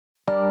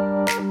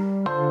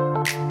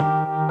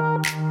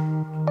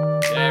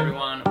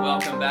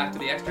back to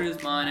the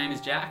Extras. My name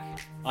is Jack.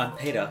 I'm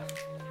Peter.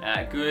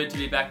 Good to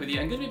be back with you,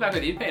 and good to be back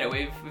with you, Peter.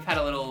 We've had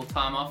a little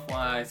time off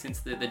since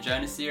the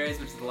Jonah series,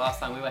 which is the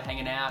last time we were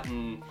hanging out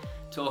and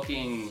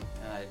talking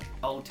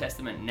Old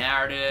Testament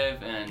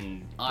narrative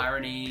and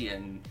irony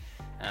and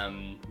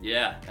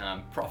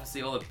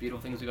prophecy, all the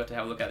beautiful things we got to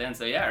have a look at then.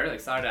 So yeah, really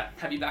excited to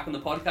have you back on the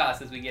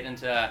podcast as we get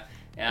into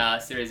our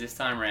series this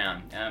time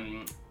around.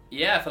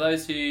 For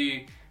those who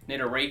need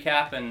a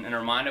recap and a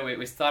reminder,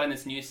 we're starting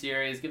this new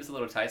series. Give us a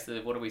little taste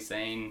of what are we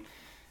seeing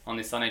on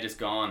this Sunday just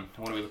gone,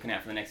 and what are we looking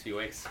at for the next few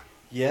weeks?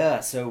 Yeah,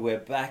 so we're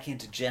back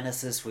into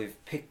Genesis. We've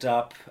picked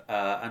up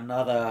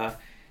another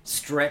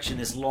stretch in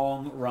this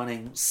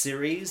long-running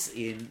series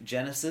in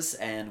Genesis,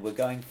 and we're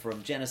going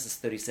from Genesis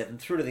 37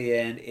 through to the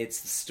end.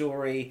 It's the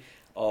story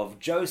of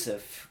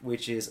Joseph,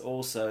 which is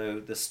also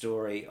the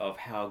story of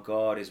how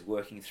God is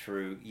working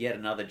through yet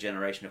another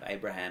generation of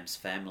Abraham's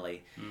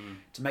family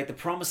to make the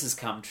promises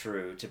come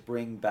true, to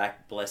bring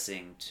back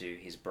blessing to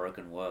his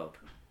broken world.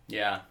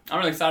 Yeah, I'm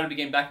really excited to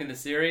begin back in the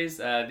series.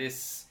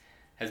 This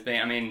has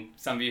been,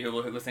 some of you who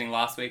were listening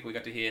last week, we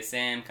got to hear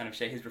Sam kind of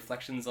share his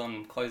reflections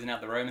on closing out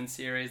the Roman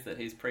series that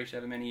he's preached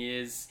over many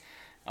years.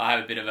 I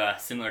have a bit of a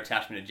similar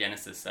attachment to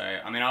Genesis, so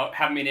I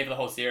haven't been here for the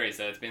whole series,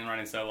 so it's been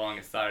running so long.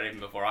 It started even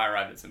before I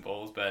arrived at St.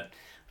 Paul's, but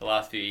the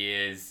last few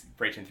years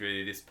preaching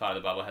through this part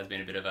of the Bible has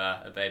been a bit of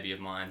a baby of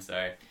mine,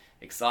 so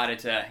excited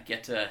to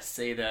get to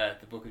see the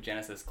book of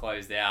Genesis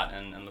closed out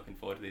and looking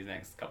forward to these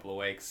next couple of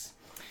weeks.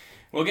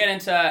 We'll get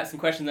into some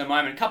questions in a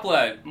moment. A couple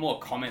of more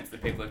comments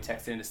that people have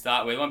texted in to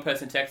start with. One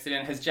person texted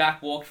in, has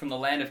Jack walked from the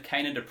land of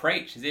Canaan to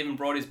preach? He's even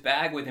brought his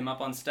bag with him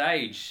up on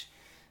stage,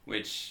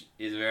 which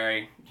is a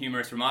very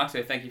humorous remark,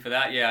 so thank you for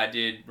that. Yeah, I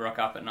did rock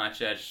up at night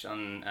church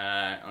on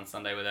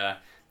Sunday with a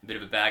bit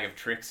of a bag of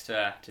tricks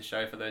to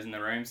show for those in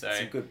the room. So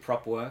some good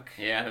prop work.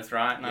 Yeah, that's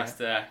right. Nice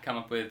to come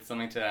up with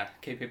something to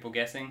keep people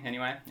guessing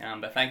anyway.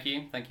 But thank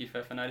you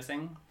for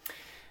noticing.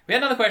 We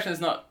had another question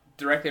that's not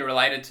directly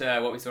related to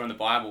what we saw in the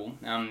Bible,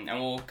 and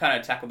we'll kind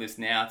of tackle this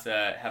now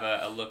to have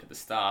a look at the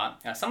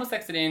start. Someone's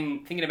texted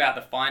in thinking about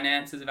the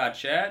finances of our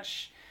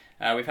church.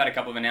 We've had a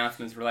couple of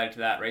announcements related to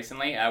that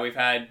recently. We've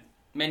had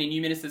many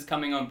new ministers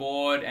coming on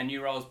board and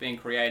new roles being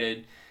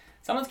created.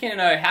 Someone's keen to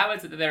know, how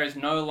is it that there is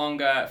no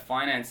longer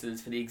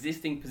finances for the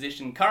existing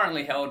position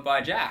currently held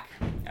by Jack?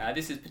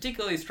 This is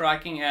particularly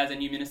striking as a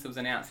new minister was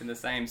announced in the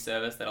same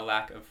service that a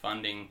lack of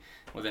funding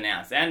was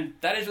announced. And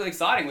that is really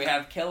exciting. We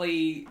have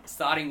Kelly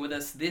starting with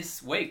us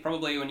this week.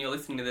 Probably when you're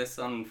listening to this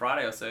on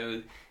Friday or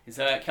so, it's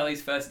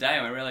Kelly's first day,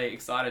 and we're really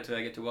excited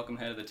to get to welcome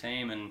her to the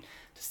team and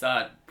to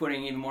start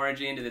putting even more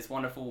energy into this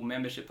wonderful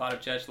membership part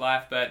of church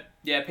life. But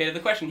yeah, Peter, the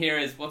question here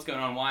is, what's going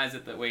on? Why is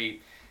it that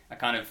we are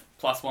kind of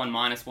 +1,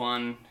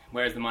 -1?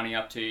 Where is the money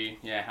up to?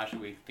 Yeah, how should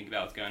we think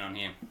about what's going on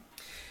here?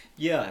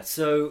 Yeah,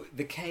 so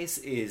the case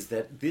is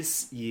that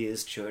this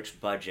year's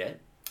church budget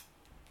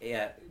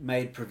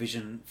made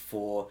provision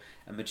for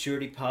a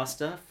maturity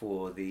pastor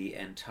for the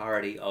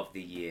entirety of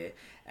the year,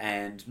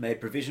 and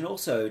made provision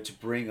also to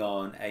bring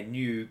on a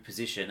new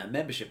position, a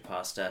membership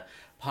pastor,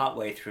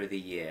 partway through the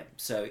year.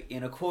 So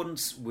in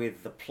accordance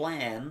with the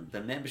plan,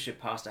 the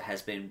membership pastor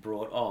has been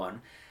brought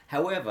on.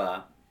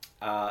 However,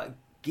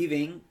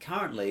 giving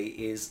currently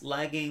is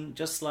lagging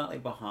just slightly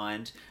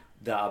behind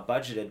the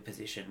budgeted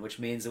position, which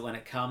means that when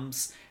it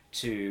comes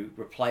to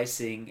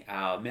replacing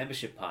our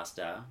membership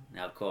pastor,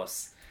 now of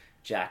course,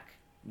 Jack,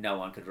 no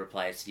one could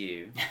replace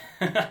you.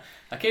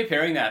 I keep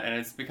hearing that, and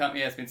it's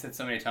been said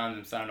so many times,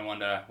 I'm starting to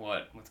wonder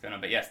what's going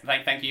on. But yes,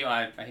 thank you,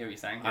 I hear what you're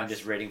saying. I'm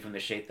just reading from the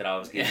sheet that I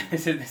was given. Yeah,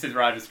 this is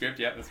Raj's script,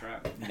 yeah, that's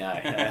right. No,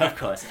 of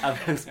course.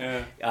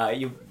 Yeah.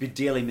 You'll be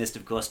dearly missed,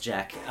 of course,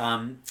 Jack.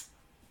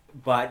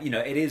 But,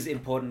 it is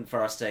important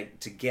for us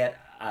to get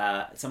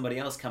somebody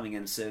else coming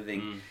and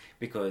serving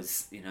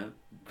because,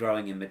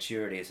 growing in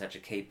maturity is such a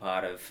key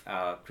part of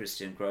our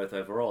Christian growth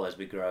overall as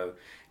we grow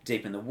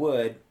deep in the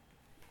Word.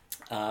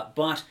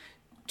 But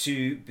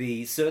to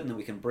be certain that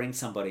we can bring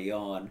somebody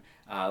on,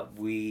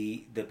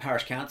 the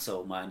parish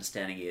council, my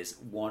understanding is,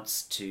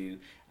 wants to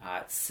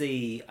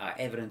see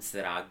evidence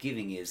that our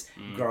giving is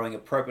growing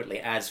appropriately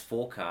as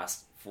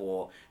forecast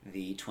for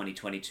the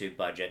 2022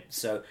 budget.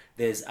 So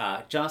there's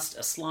just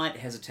a slight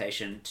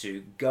hesitation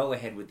to go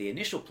ahead with the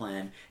initial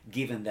plan,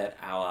 given that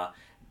our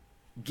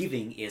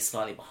giving is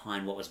slightly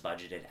behind what was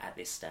budgeted at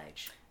this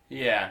stage.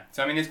 Yeah,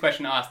 so this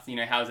question asked,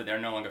 how is it there are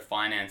no longer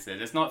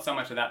finances? It's not so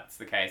much that that's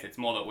the case, it's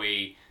more that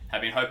we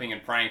have been hoping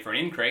and praying for an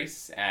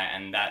increase,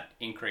 and that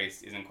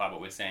increase isn't quite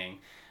what we're seeing.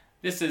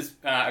 This is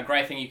a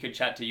great thing you could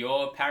chat to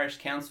your parish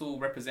council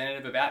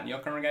representative about in your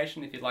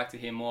congregation. If you'd like to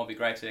hear more, it'd be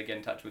great to get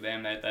in touch with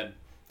them.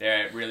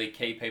 They're really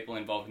key people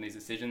involved in these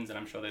decisions, and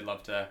I'm sure they'd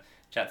love to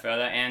chat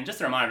further. And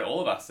just a reminder to all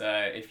of us,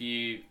 if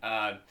you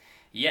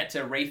yet to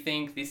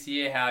rethink this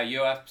year how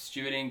you are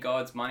stewarding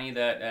God's money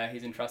that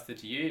He's entrusted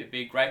to you, it'd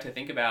be great to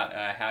think about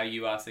how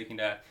you are seeking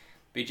to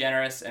be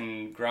generous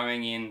and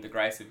growing in the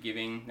grace of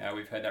giving.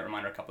 We've heard that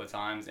reminder a couple of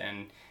times,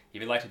 and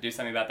if you'd like to do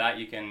something about that,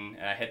 you can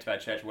head to our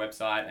church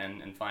website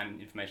and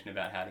find information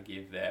about how to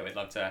give there. We'd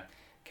love to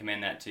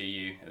commend that to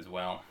you as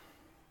well.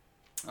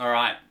 All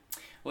right.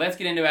 let's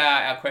get into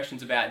our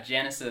questions about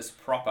Genesis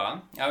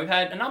proper. We've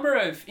had a number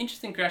of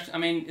interesting questions. I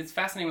mean, it's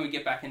fascinating when we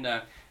get back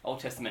into Old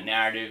Testament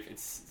narrative.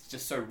 It's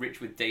just so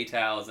rich with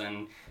details,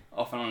 and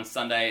often on a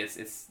Sunday,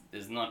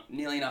 there's not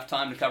nearly enough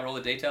time to cover all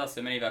the details,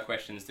 so many of our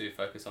questions do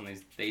focus on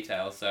these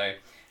details. So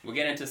we'll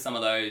get into some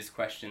of those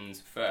questions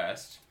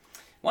first.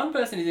 One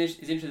person is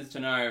interested to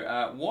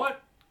know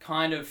what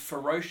kind of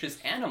ferocious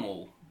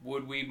animal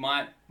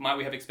might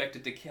we have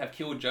expected to have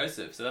killed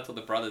Joseph. So that's what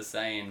the brothers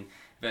say in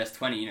verse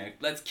 20.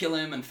 Let's kill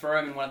him and throw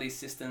him in one of these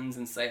cisterns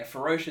and say a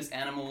ferocious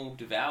animal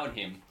devoured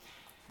him.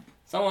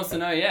 Someone wants to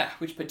know,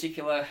 which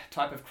particular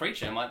type of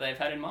creature might they have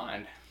had in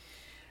mind?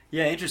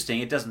 Yeah, interesting.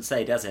 It doesn't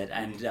say, does it?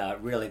 And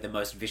really the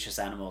most vicious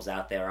animals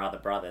out there are the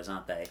brothers,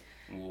 aren't they?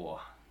 Ooh,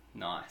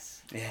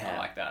 nice. Yeah. I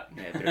like that.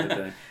 Yeah, a bit of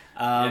a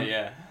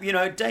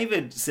burn.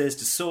 David says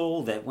to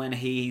Saul that when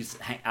he's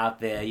out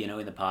there,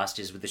 in the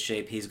pastures with the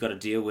sheep, he's got to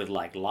deal with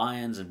like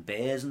lions and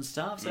bears and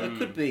stuff. So it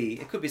could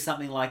be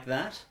something like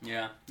that.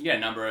 Yeah, you get a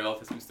number of Old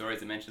Testament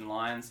stories that mention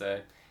lions, so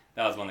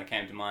that was one that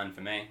came to mind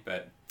for me.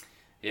 But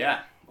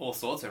yeah, all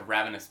sorts of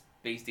ravenous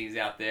beasties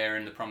out there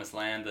in the Promised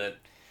Land that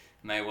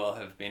may well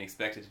have been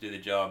expected to do the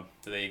job.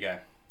 So there you go.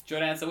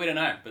 Short answer, we don't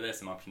know, but there's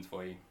some options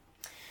for you.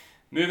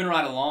 Moving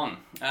right along.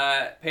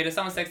 Peter,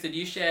 someone texted,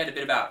 you shared a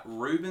bit about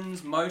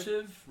Reuben's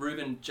motive.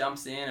 Reuben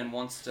jumps in and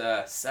wants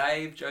to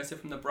save Joseph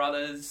from the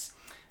brothers.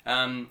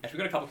 Actually, we've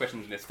got a couple of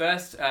questions on this.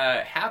 First,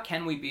 how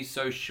can we be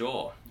so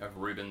sure of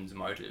Reuben's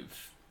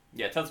motive?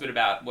 Yeah, tell us a bit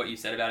about what you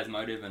said about his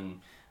motive and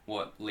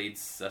what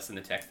leads us in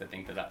the text to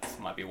think that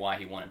might be why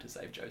he wanted to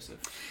save Joseph.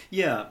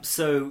 Yeah,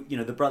 so,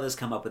 the brothers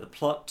come up with a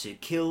plot to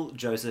kill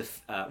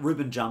Joseph.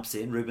 Reuben jumps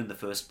in, Reuben the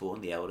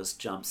firstborn, the eldest,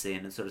 jumps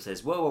in and sort of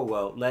says,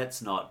 whoa,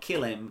 let's not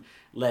kill him.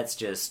 Let's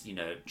just,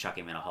 chuck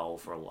him in a hole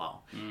for a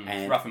while.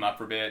 And rough him up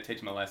for a bit,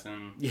 teach him a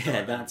lesson.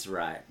 Yeah, that's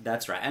right.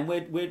 And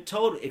we're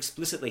told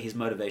explicitly his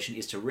motivation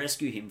is to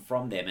rescue him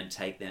from them and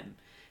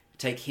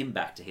take him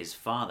back to his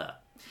father.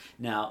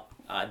 Now,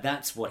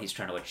 that's what he's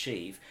trying to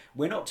achieve.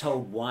 We're not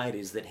told why it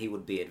is that he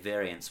would be at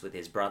variance with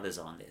his brothers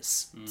on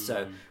this.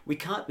 So we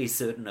can't be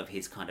certain of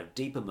his kind of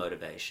deeper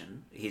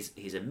motivation. His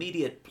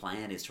immediate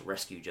plan is to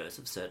rescue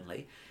Joseph,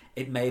 certainly.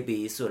 It may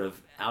be sort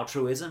of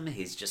altruism.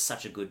 He's just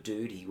such a good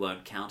dude, he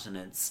won't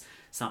countenance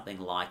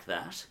something like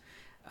that.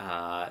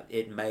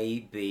 It may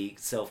be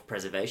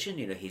self-preservation.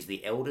 He's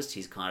the eldest.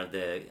 He's kind of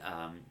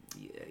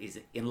he's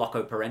in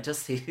loco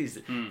parentis.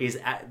 He's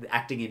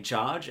acting in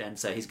charge, and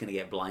so he's going to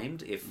get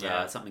blamed if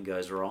something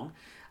goes wrong.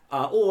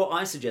 Or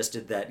I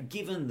suggested that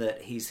given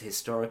that he's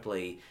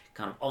historically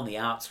kind of on the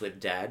outs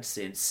with Dad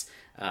since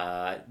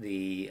what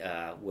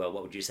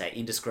would you say,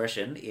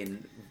 indiscretion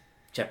in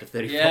chapter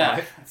 35.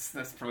 Yeah,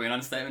 that's probably an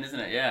understatement, isn't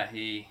it? Yeah,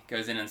 he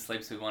goes in and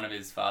sleeps with one of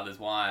his father's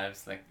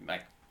wives,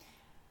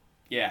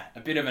 yeah, a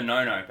bit of a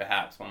no-no,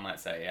 perhaps, one might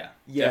say, yeah.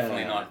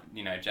 Definitely not,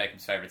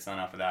 Jacob's favourite son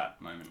after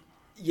that moment.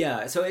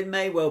 Yeah, so it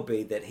may well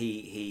be that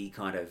he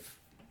kind of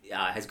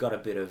has got a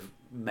bit of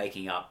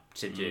making up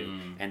to do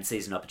and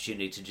sees an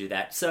opportunity to do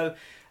that. So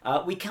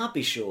we can't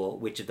be sure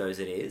which of those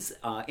it is.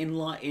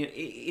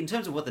 In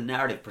terms of what the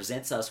narrative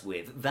presents us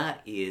with,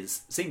 that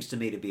seems to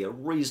me to be a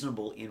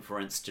reasonable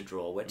inference to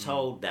draw. We're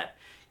told that,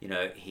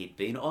 he'd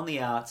been on the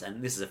outs,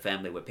 and this is a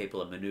family where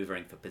people are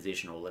manoeuvring for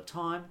position all the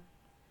time.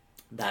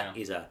 That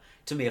is,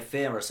 to me, a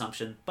fair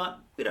assumption, but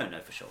we don't know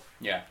for sure.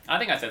 Yeah, I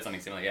think I said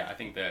something similar. Yeah, I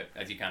think that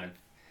as you kind of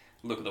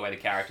look at the way the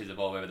characters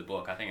evolve over the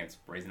book, I think it's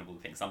reasonable to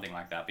think something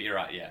like that. But you're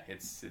right, yeah,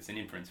 it's an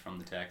inference from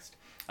the text.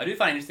 I do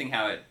find it interesting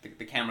how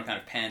the camera kind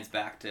of pans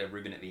back to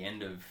Reuben at the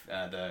end of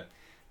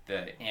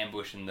the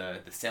ambush and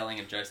the selling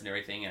of Joseph and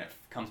everything, and it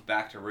comes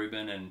back to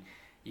Reuben, and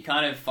you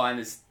kind of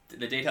find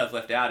the details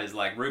left out is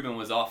like Reuben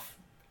was off,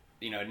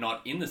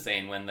 not in the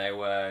scene when they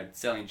were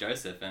selling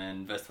Joseph,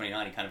 and in verse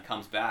 29 he kind of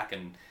comes back,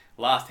 and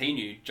last he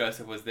knew,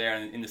 Joseph was there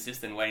in the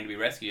cistern waiting to be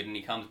rescued, and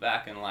he comes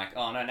back and like,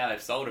 oh no, now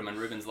they've sold him, and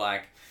Reuben's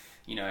like,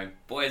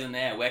 boy isn't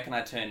there, where can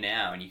I turn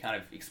now? And you kind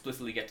of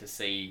explicitly get to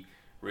see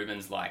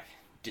Reuben's like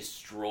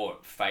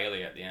distraught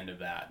failure at the end of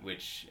that,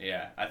 which,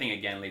 I think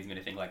again leads me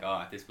to think like,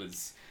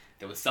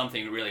 there was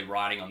something really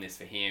riding on this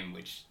for him,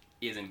 which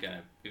isn't going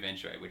to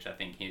eventuate, which I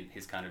think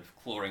his kind of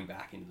clawing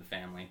back into the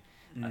family,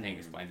 I think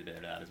explains a bit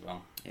of that as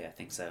well. Yeah, I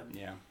think so.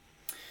 Yeah.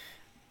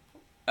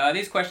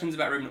 These questions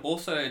about Reuben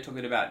also talk a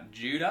bit about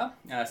Judah.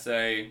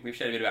 So we've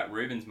shared a bit about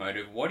Reuben's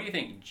motive. What do you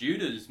think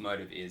Judah's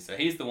motive is? So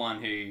he's the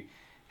one who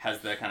has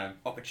the kind of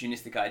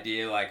opportunistic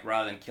idea, like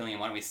rather than killing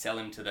him, why don't we sell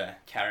him to the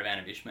caravan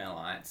of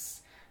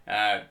Ishmaelites?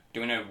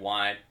 Do we know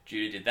why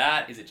Judah did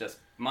that? Is it just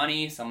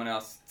money? Someone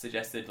else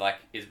suggested, like,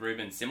 is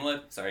Judah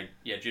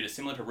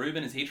similar to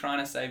Reuben? Is he trying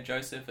to save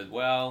Joseph as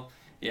well?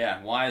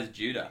 Yeah, why does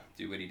Judah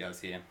do what he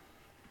does here?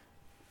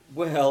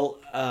 Well,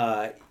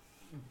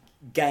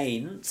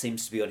 gain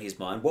seems to be on his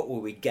mind. What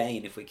will we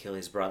gain if we kill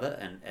his brother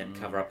and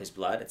cover up his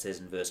blood? It says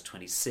in verse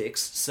 26.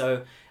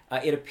 So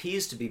it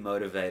appears to be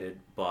motivated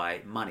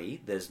by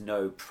money. There's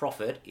no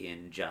profit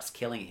in just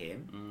killing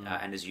him.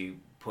 And as you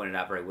pointed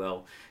out very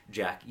well,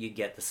 Jack, you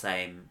get the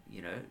same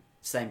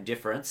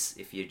difference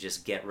if you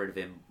just get rid of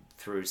him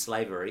through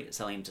slavery,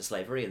 selling him to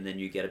slavery, and then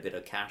you get a bit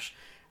of cash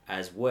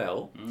as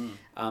well.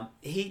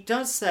 He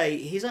does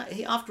say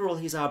after all,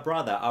 he's our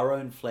brother, our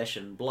own flesh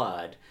and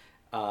blood,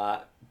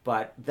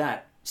 but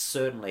that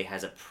certainly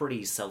has a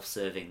pretty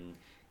self-serving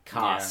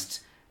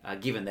cast,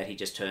 given that he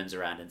just turns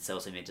around and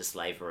sells him into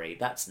slavery.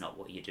 That's not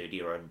what you do to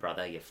your own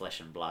brother, your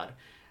flesh and blood.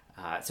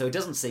 So it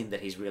doesn't seem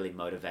that he's really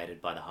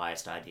motivated by the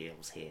highest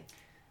ideals here.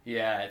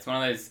 Yeah, it's one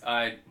of those.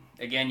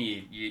 Again,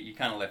 you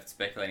kind of left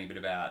speculating a bit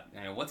about,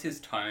 what's his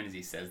tone as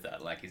he says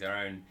that. Like, he's our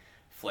own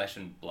flesh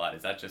and blood.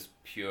 Is that just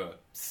pure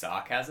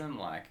sarcasm?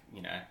 Like,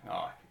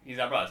 he's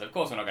our brother, so of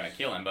course we're not going to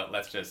kill him, but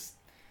let's just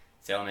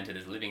sell him into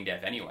this living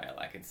death anyway.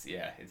 Like,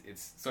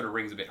 it's sort of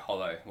rings a bit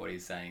hollow what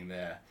he's saying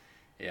there.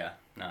 Yeah,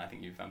 no, I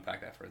think you've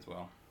unpacked that for as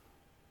well.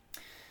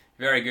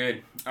 Very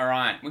good. All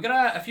right, we've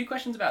got a few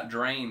questions about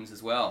dreams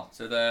as well.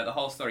 So the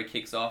whole story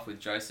kicks off with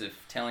Joseph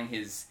telling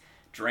his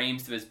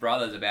dreams to his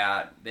brothers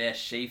about their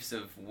sheaves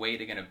of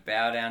wheat are going to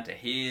bow down to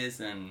his,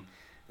 and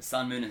the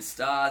sun, moon, and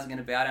stars are going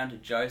to bow down to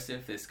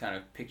Joseph. This kind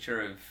of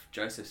picture of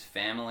Joseph's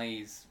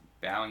families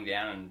bowing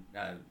down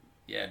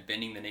and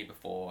bending the knee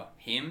before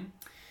him.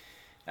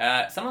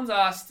 Someone's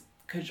asked,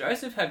 could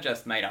Joseph have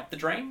just made up the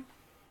dream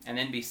and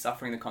then be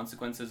suffering the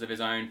consequences of his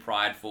own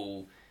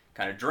prideful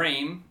kind of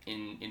dream,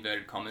 in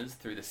inverted commas,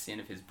 through the sin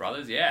of his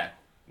brothers? Yeah,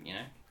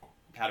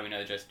 how do we know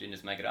that Joseph didn't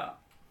just make it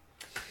up?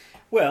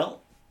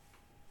 Well,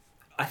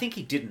 I think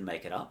he didn't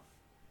make it up.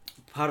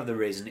 Part of the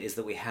reason is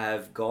that we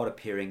have God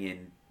appearing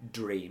in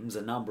dreams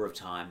a number of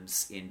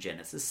times in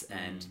Genesis,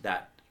 and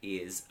that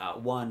is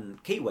one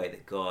key way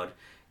that God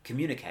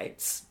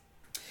communicates.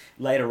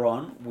 Later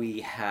on, we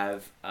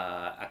have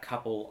a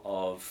couple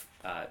of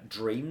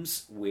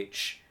dreams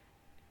which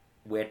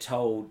we're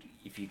told,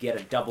 if you get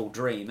a double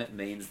dream, it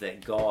means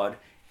that God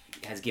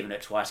has given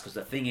it twice, because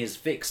the thing is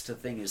fixed, the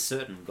thing is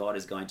certain, God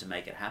is going to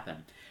make it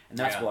happen. And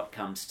that's what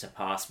comes to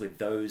pass with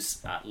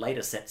those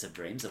later sets of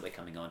dreams that we're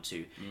coming on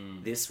to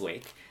this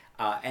week.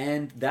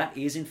 And that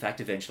is, in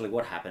fact, eventually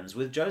what happens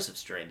with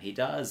Joseph's dream. He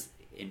does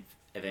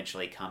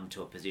eventually come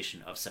to a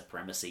position of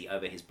supremacy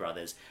over his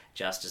brothers,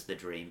 just as the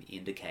dream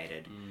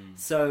indicated.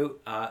 So,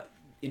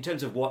 in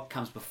terms of what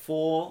comes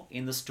before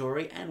in the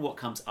story and what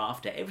comes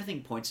after,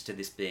 everything points to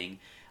this being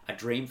a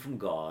dream from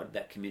God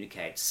that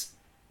communicates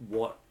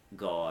what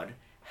God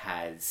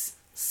has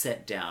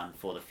set down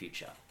for the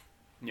future.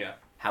 Yeah.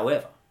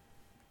 However,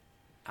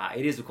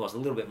 it is, of course, a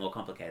little bit more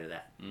complicated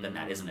than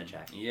that, isn't it,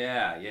 Jack?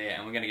 Yeah,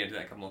 and we're going to get into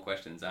that, a couple more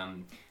questions.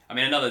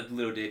 Another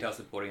little detail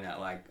supporting that,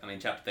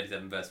 chapter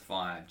 37, verse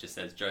 5 just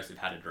says Joseph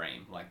had a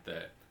dream. Like,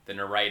 the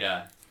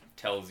narrator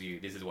tells you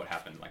this is what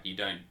happened. Like, you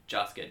don't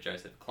just get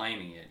Joseph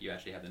claiming it, you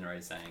actually have the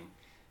narrator saying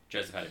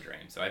Joseph had a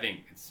dream. So I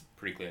think it's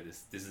pretty clear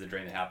this is a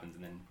dream that happens,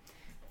 and then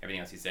everything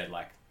else he said,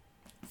 like,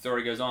 the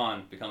story goes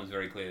on, becomes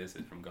very clear this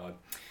is from God.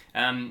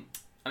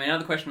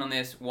 Another question on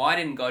this, why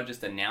didn't God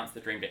just announce the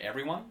dream to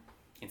everyone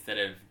instead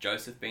of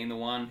Joseph being the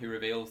one who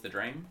reveals the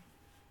dream?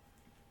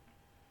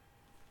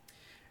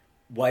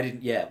 Why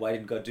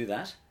didn't God do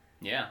that?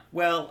 Yeah.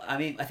 Well, I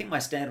think my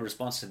standard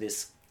response to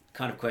this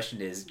kind of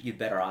question is, you'd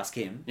better ask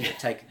him.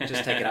 Take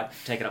it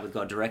up with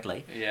God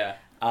directly. Yeah.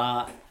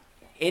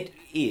 It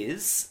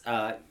is,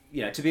 to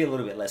be a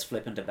little bit less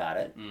flippant about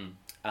it.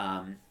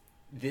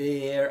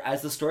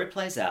 As the story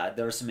plays out,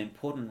 there are some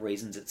important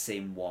reasons it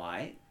seems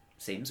why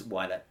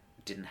that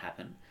didn't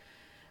happen.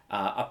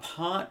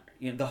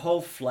 The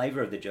whole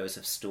flavor of the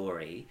Joseph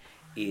story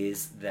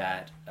is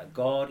that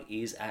God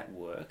is at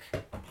work,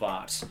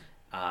 but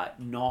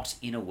not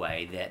in a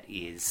way that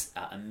is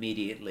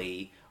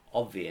immediately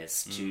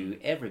obvious to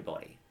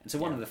everybody. And so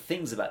one of the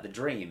things about the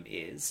dream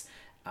is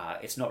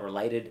it's not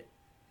related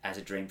as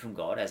a dream from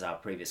God, as our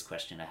previous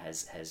questioner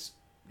has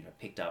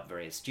picked up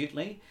very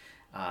astutely.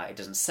 It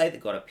doesn't say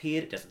that God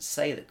appeared, it doesn't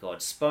say that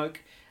God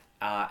spoke,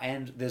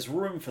 and there's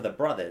room for the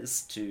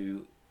brothers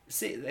to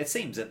see. It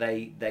seems that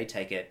they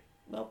take it,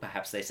 well,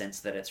 perhaps they sense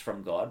that it's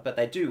from God, but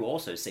they do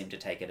also seem to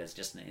take it as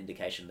just an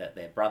indication that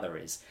their brother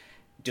is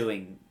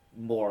doing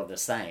more of the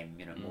same,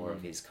 more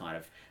of his kind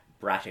of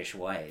brattish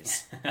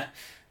ways.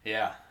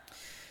 Yeah.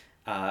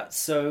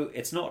 So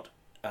it's not...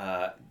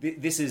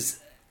 this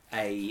is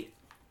a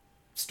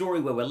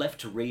story where we're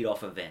left to read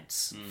off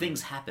events.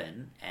 Things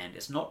happen, and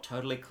it's not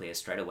totally clear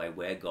straight away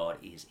where God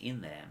is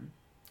in them,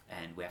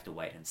 and we have to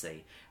wait and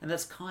see. And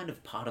that's kind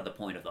of part of the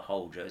point of the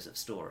whole Joseph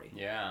story.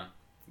 Yeah.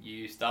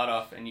 You start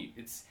off, and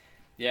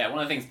one of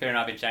the things Peter and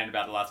I have been chatting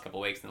about the last couple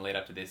of weeks in the lead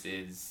up to this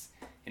is,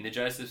 in the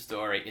Joseph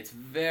story, it's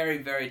very,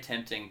 very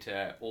tempting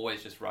to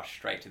always just rush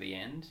straight to the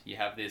end. You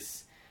have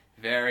this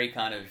very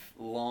kind of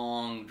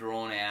long,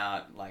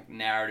 drawn-out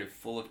narrative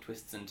full of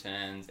twists and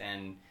turns,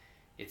 and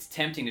it's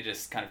tempting to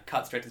just kind of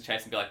cut straight to the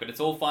chase and be like, but it's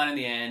all fine in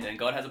the end, and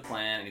God has a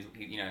plan, and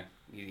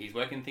he's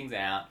working things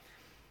out.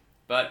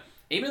 But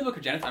even the book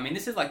of Genesis,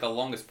 this is the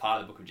longest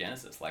part of the book of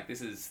Genesis.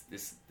 This is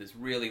this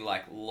really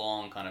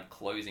long kind of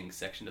closing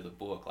section to the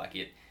book.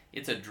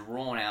 It's a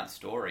drawn-out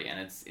story, and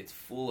it's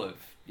full of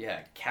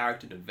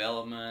character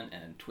development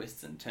and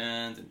twists and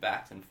turns and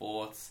backs and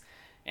forths.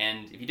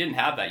 And if you didn't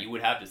have that, you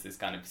would have just this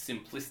kind of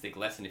simplistic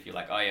lesson if you're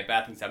like, oh yeah,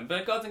 bad things happen,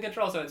 but God's in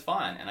control, so it's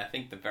fine. And I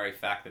think the very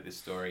fact that this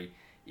story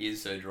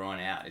is so drawn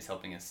out is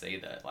helping us see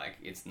that, like,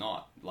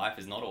 life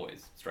is not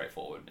always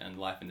straightforward, and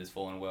life in this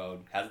fallen world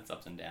has its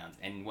ups and downs.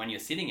 And when you're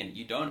sitting in it,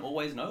 you don't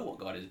always know what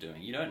God is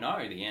doing. You don't know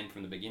the end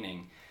from the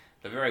beginning.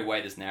 The very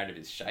way this narrative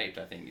is shaped,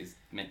 I think, is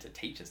meant to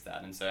teach us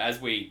that. And so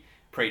as we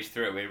preach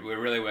through it, we're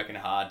really working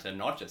hard to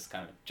not just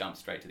kind of jump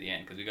straight to the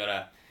end, because we've got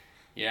to,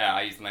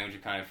 I use the language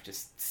of kind of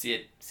just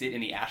sit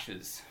in the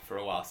ashes for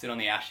a while, sit on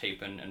the ash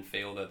heap and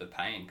feel the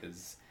pain,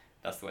 because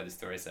that's the way the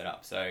story is set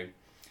up. So,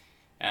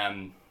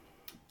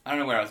 I don't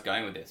know where I was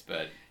going with this,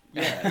 but...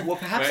 Yeah, well,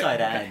 perhaps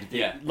I'd add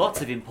that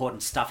lots of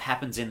important stuff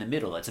happens in the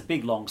middle. It's a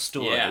big, long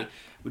story. Yeah.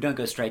 We don't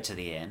go straight to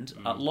the end.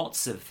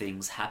 Lots of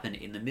things happen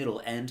in the middle,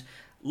 and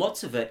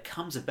lots of it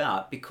comes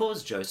about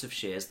because Joseph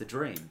shares the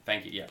dream.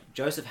 Thank you, yeah.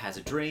 Joseph has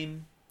a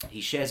dream, he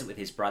shares it with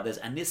his brothers,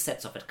 and this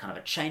sets off a kind of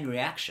a chain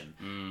reaction.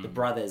 The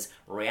brothers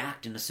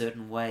react in a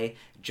certain way.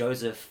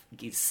 Joseph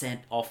is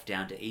sent off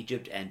down to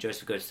Egypt, and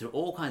Joseph goes through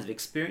all kinds of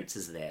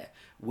experiences there,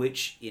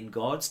 which in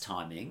God's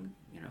timing,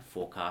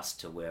 forecast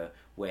to where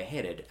we're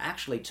headed,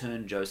 actually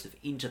turn Joseph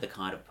into the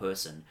kind of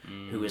person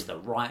who is the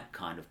right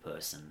kind of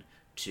person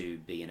to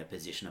be in a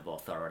position of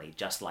authority,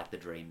 just like the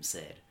dream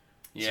said.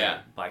 Yeah.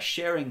 So by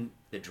sharing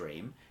the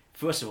dream,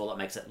 first of all, it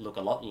makes it look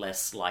a lot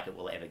less like it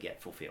will ever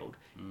get fulfilled.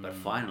 But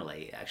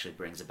finally, it actually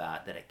brings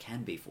about that it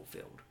can be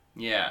fulfilled.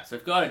 Yeah, so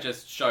if God had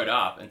just showed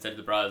up and said to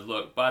the brothers,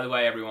 look, by the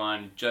way,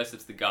 everyone,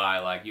 Joseph's the guy,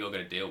 like, you're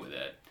going to deal with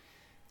it.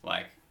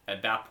 Like,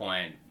 at that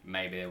point,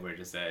 maybe they would have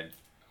just said,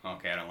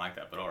 okay, I don't like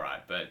that, but all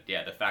right. But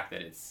yeah, the fact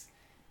that it's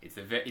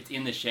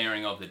in the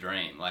sharing of the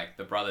dream. Like,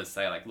 the brothers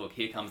say, like, look,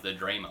 here comes the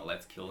dreamer,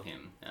 let's kill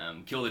him.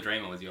 Kill the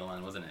dreamer was your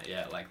line, wasn't it?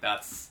 Yeah, like,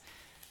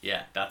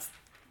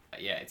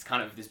 it's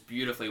kind of this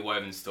beautifully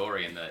woven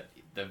story, and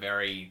the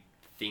very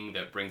thing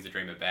that brings the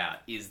dream about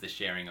is the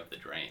sharing of the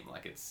dream.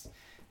 Like, it's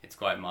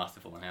quite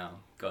masterful in how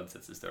God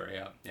sets the story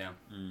up. Yeah.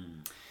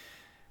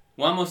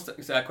 One more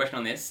question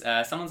on this.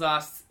 Someone's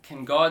asked,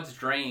 can God's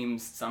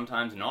dreams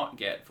sometimes not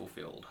get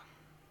fulfilled?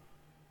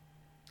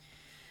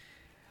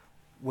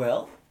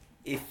 Well,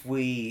 if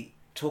we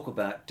talk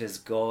about does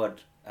God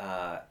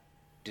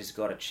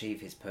achieve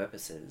his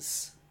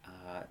purposes,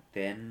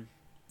 then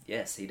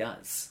yes, he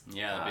does.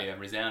 Yeah, that'd be a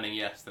resounding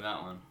yes to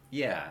that one.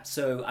 Yeah,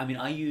 so I mean,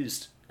 I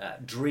used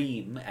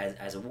dream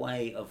as a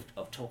way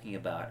of talking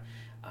about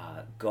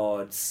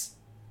God's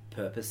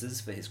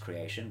purposes for his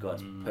creation,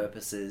 God's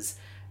purposes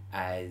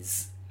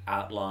as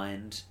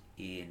outlined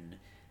in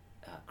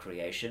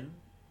creation,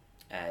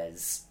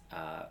 as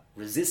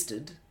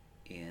resisted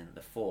in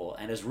the fall,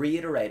 and as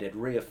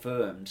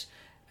reaffirmed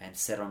and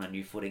set on a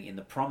new footing in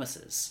the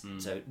promises.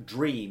 So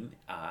dream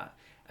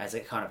as a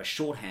kind of a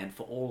shorthand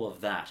for all of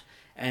that.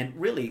 And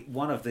really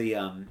one of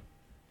the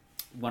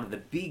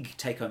big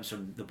take-homes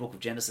from the book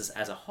of Genesis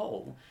as a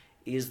whole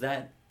is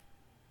that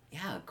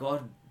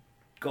God's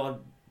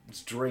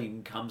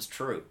dream comes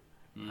true.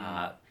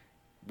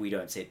 We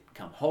don't see it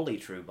come wholly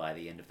true by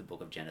the end of the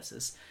book of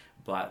Genesis,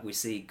 but we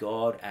see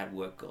God at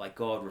work. Like,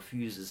 God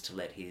refuses to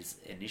let his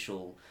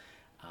initial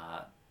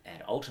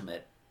and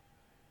ultimate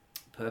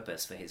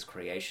purpose for his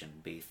creation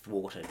be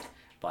thwarted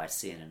by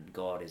sin, and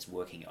God is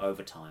working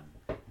overtime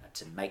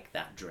to make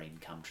that dream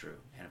come true.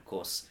 And of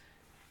course,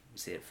 we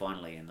see it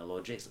finally in the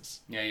Lord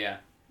Jesus. Yeah.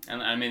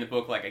 And I mean, the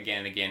book, like, again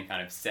and again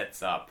kind of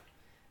sets up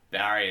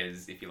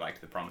barriers, if you like,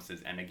 to the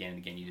promises, and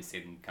again you just see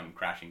them come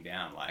crashing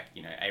down. Like,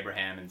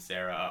 Abraham and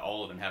Sarah are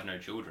old and have no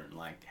children.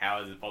 Like,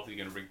 how is it possibly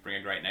going to bring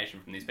a great nation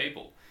from these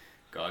people?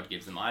 God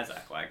gives them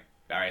Isaac. Like,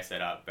 barrier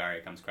set up,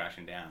 barrier comes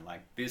crashing down.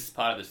 Like, this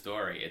part of the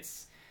story,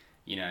 it's,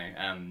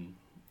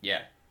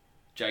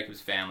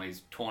 Jacob's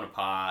family's torn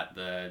apart.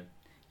 The,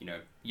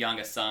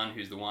 younger son,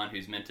 who's the one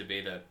who's meant to be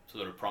the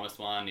sort of promised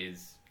one,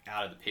 is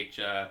out of the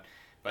picture.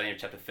 By the end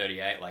of chapter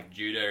 38, like,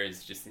 Judah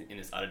is just in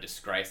this utter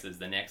disgrace as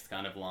the next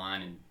kind of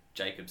line, and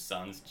Jacob's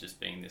sons just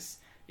being this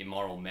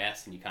immoral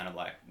mess, and you kind of,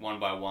 like, one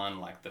by one,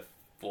 like, the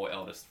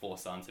four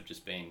sons have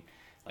just been,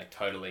 like,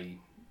 totally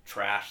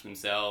trashed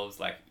themselves.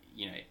 Like,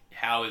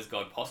 how is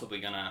God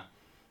possibly going to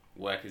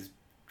work his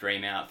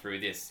dream out through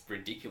this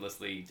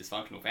ridiculously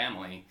dysfunctional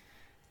family?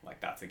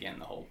 Like, that's, again,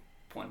 the whole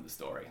point of the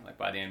story. Like,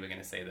 by the end, we're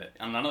going to see that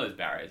none of those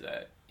barriers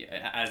are,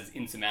 as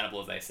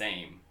insurmountable as they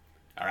seem,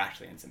 are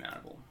actually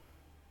insurmountable.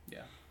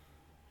 Yeah.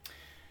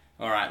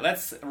 All right,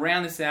 let's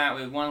round this out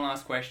with one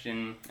last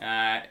question.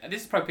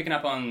 This is probably picking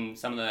up on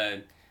some of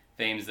the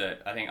themes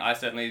that I think I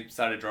certainly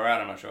started to draw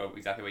out. I'm not sure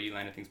exactly where you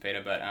landed things,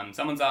 Peter, but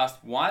someone's asked,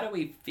 why do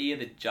we fear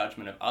the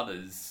judgment of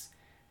others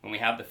when we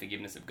have the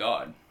forgiveness of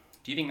God?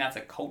 Do you think that's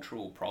a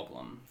cultural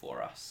problem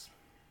for us?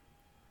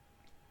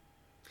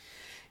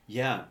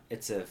 Yeah,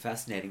 it's a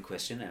fascinating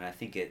question, and I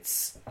think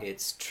it's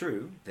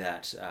true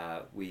that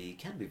we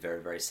can be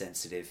very, very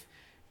sensitive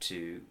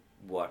to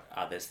what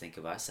others think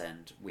of us,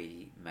 and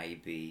we may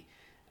be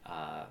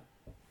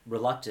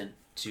reluctant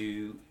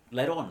to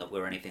let on that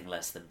we're anything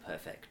less than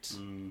perfect.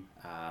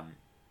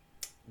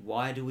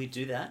 Why do we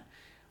do that?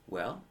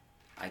 Well,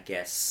 I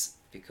guess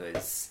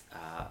because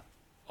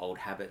old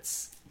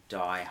habits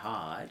die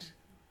hard,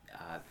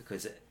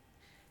 because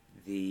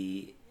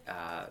we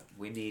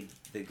need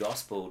the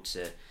gospel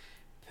to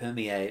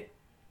permeate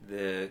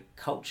the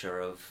culture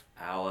of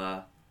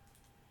our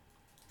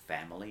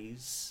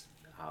families,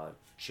 our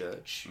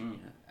church,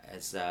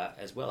 as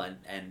well,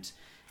 and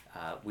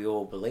we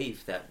all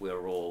believe that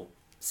we're all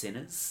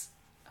sinners,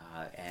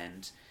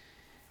 and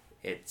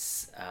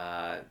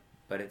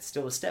but it's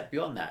still a step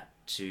beyond that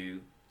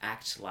to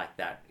act like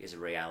that is a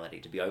reality,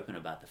 to be open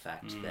about the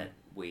fact that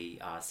we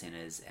are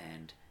sinners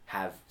and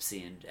have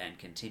sinned and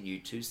continue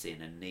to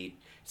sin and need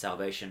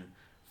salvation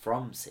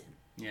from sin.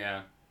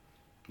 Yeah.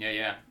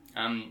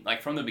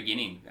 Like from the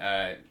beginning,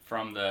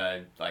 from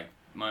the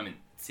moment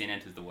sin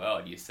enters the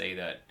world, you see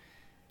that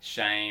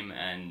shame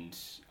and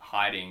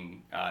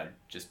hiding are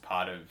just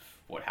part of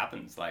what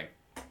happens. Like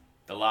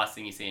the last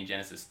thing you see in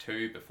Genesis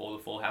 2 before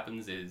the fall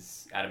happens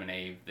is Adam and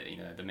Eve.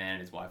 The man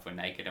and his wife were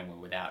naked and were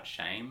without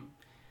shame.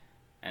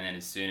 And then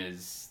as soon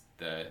as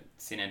the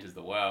sin enters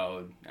the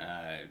world,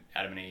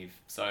 Adam and Eve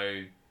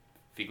sow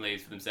fig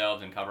leaves for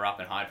themselves and cover up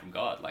and hide from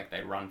God. Like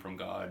they run from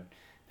God,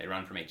 they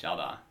run from each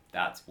other.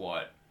 That's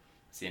what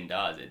sin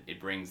does. It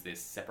brings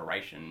this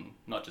separation,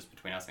 not just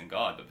between us and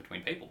God, but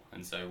between people.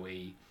 And so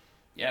we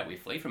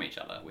flee from each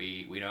other.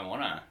 We don't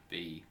want to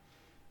be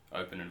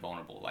open and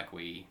vulnerable. Like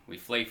we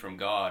flee from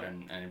God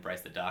and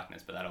embrace the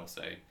darkness, but that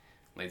also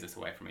leads us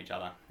away from each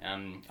other.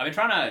 I've been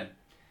trying to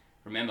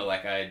remember,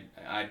 like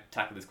I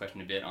tackled this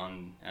question a bit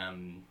on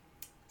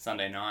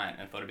Sunday night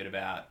and thought a bit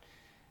about,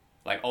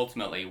 like,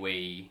 ultimately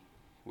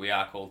we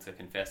are called to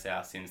confess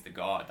our sins to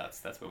God.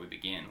 That's where we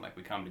begin. Like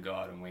we come to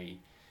God and we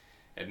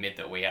admit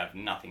that we have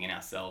nothing in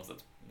ourselves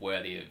that's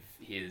worthy of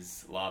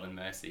His love and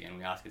mercy, and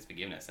we ask His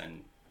forgiveness.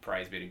 And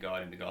praise be to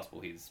God in the gospel,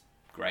 He's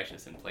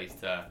gracious and pleased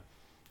to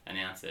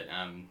announce it.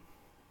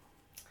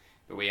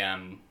 But we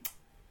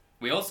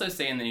also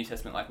see in the New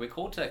Testament, like, we're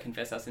called to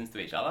confess our sins to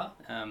each other.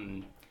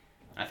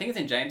 I think it's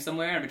in James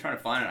somewhere. I've been trying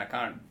to find it. I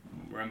can't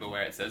remember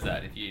where it says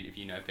that. If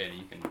you know, Peter,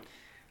 you can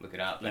look it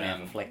up. But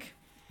have a flick.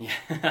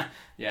 Yeah,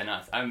 yeah,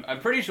 nice. I'm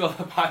pretty sure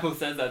the Bible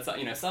says that.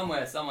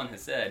 Somewhere someone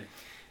has said.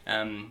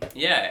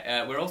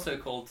 We're also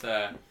called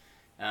to,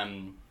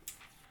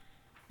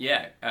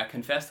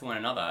 confess to one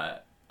another.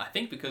 I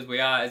think because we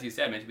are, as you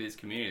said, meant to be this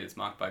community that's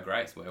marked by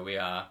grace, where we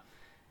are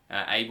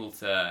able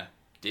to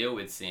deal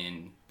with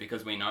sin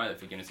because we know that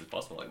forgiveness is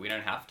possible. Like we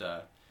don't have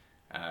to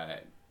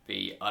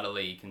be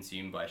utterly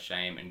consumed by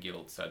shame and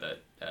guilt so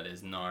that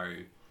there's no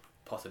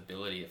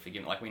possibility of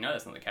forgiveness. Like we know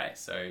that's not the case.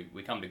 So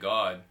we come to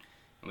God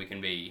and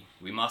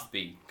we must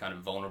be kind of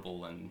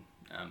vulnerable and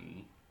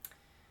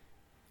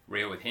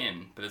real with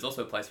Him, but there's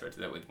also a place for it to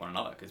do it with one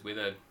another, because we're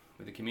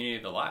the community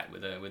of the light, we're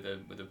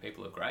the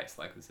people of grace.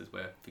 Like this is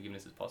where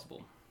forgiveness is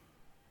possible.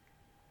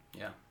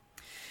 Yeah.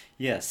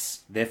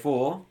 Yes.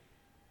 Therefore,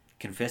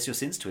 confess your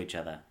sins to each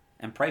other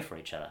and pray for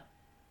each other,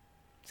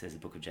 says the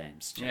book of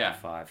James, chapter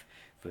 5,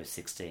 verse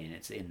 16.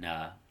 It's in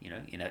a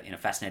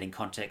fascinating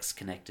context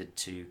connected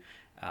to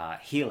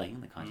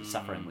healing, the kinds of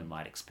suffering we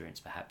might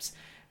experience perhaps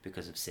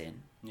because of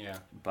sin. Yeah.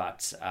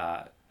 But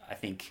I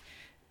think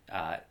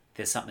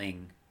there's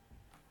something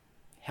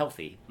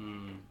healthy,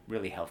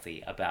 really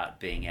healthy, about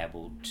being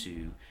able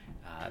to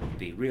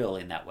be real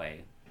in that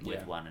way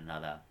with one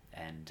another,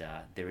 and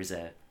there is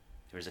a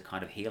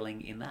kind of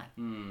healing in that.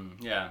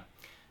 Yeah,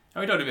 and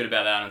we talked a bit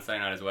about that on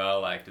Sunday night as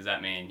well. Like, does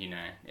that mean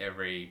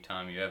every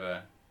time you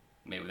ever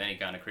meet with any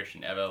kind of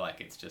Christian ever, like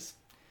it's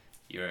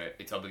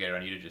obligated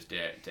on you to just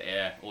to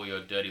air all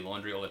your dirty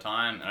laundry all the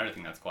time? And I don't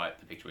think that's quite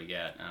the picture we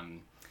get.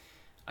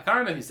 I can't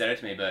remember who said it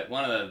to me, but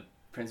one of the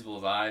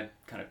principles I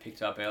kind of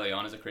picked up early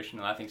on as a Christian,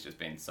 and I think it's just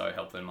been so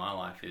helpful in my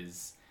life,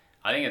 is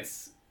I think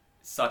it's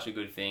such a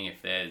good thing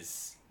if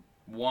there's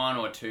one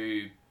or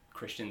two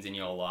Christians in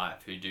your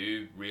life who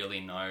do really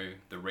know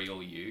the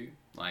real you.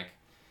 Like,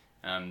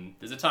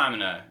 there's a time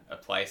and a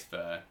place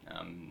for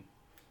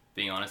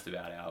being honest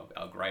about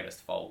our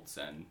greatest faults,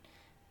 and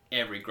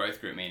every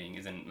growth group meeting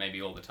isn't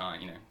maybe all the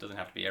time, it doesn't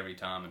have to be every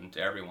time and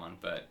to everyone,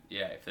 but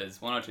yeah, if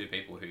there's one or two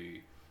people who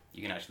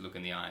you can actually look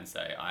in the eye and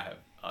say, I have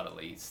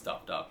utterly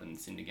stuffed up and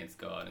sinned against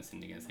God and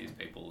sinned against these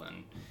people,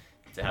 and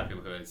to have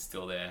people who are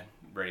still there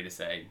ready to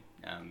say,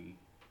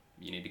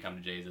 you need to come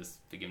to Jesus,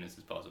 forgiveness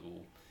is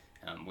possible,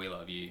 we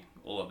love you,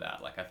 all of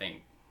that. Like, I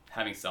think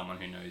having someone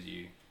who knows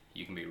you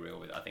can be real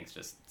with, I think it's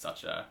just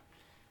such a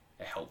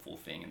helpful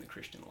thing in the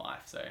Christian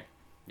life. So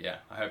yeah,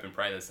 I hope and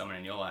pray there's someone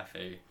in your life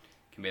who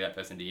can be that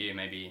person to you.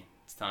 Maybe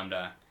it's time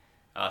to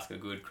ask a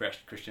good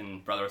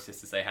Christian brother or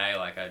sister, say, hey,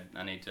 like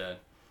I need to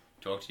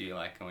talk to you,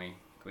 like can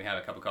we have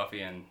a cup of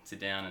coffee and sit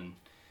down and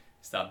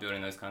start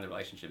building those kinds of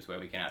relationships where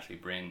we can actually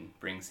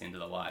bring sin to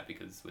the light,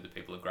 because we're the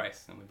people of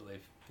grace and we believe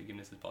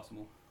forgiveness is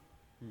possible.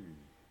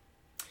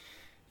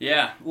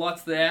 Yeah,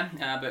 lots there,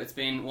 but it's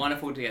been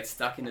wonderful to get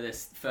stuck into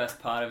this first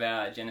part of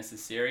our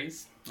Genesis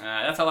series.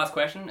 That's our last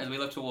question as we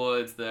look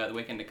towards the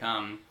weekend to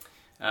come.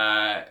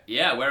 Where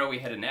are we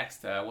headed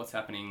next? What's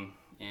happening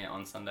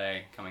on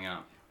Sunday coming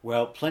up?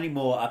 Well, plenty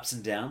more ups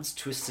and downs,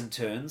 twists and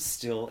turns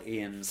still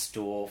in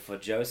store for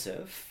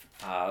Joseph.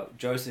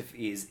 Joseph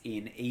is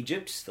in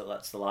Egypt.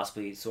 That's the last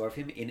we saw of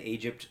him. In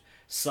Egypt,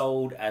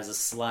 sold as a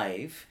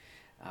slave,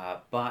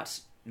 but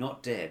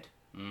not dead.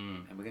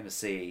 And we're going to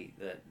see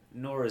that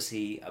nor is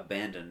he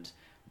abandoned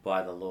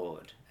by the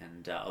Lord.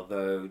 And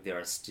although there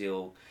are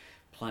still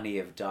plenty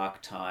of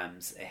dark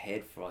times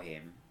ahead for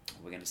him,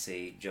 we're going to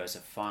see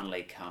Joseph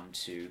finally come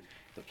to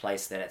the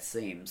place that it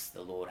seems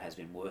the Lord has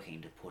been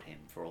working to put him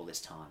for all this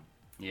time.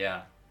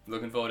 Yeah,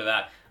 looking forward to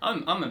that.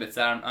 I'm a bit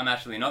sad. I'm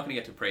actually not going to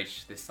get to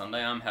preach this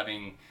Sunday. I'm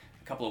having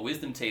a couple of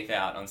wisdom teeth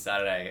out on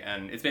Saturday,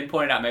 and it's been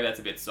pointed out maybe that's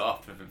a bit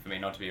soft for me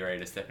not to be ready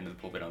to step into the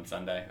pulpit on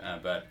Sunday,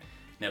 but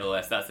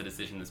nevertheless, that's the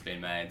decision that's been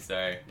made.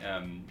 So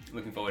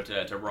looking forward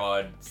to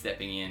Rod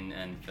stepping in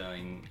and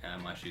filling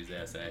my shoes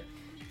there. So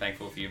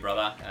thankful for you,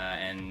 brother.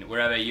 And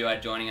wherever you are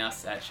joining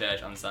us at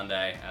church on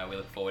Sunday, we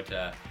look forward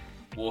to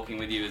walking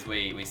with you as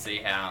we see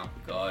how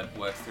God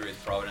works through his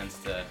providence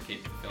to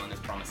keep fulfilling his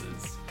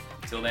promises.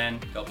 Till then,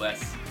 God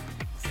bless.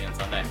 See you on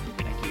Sunday.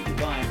 Thank you.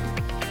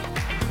 Goodbye.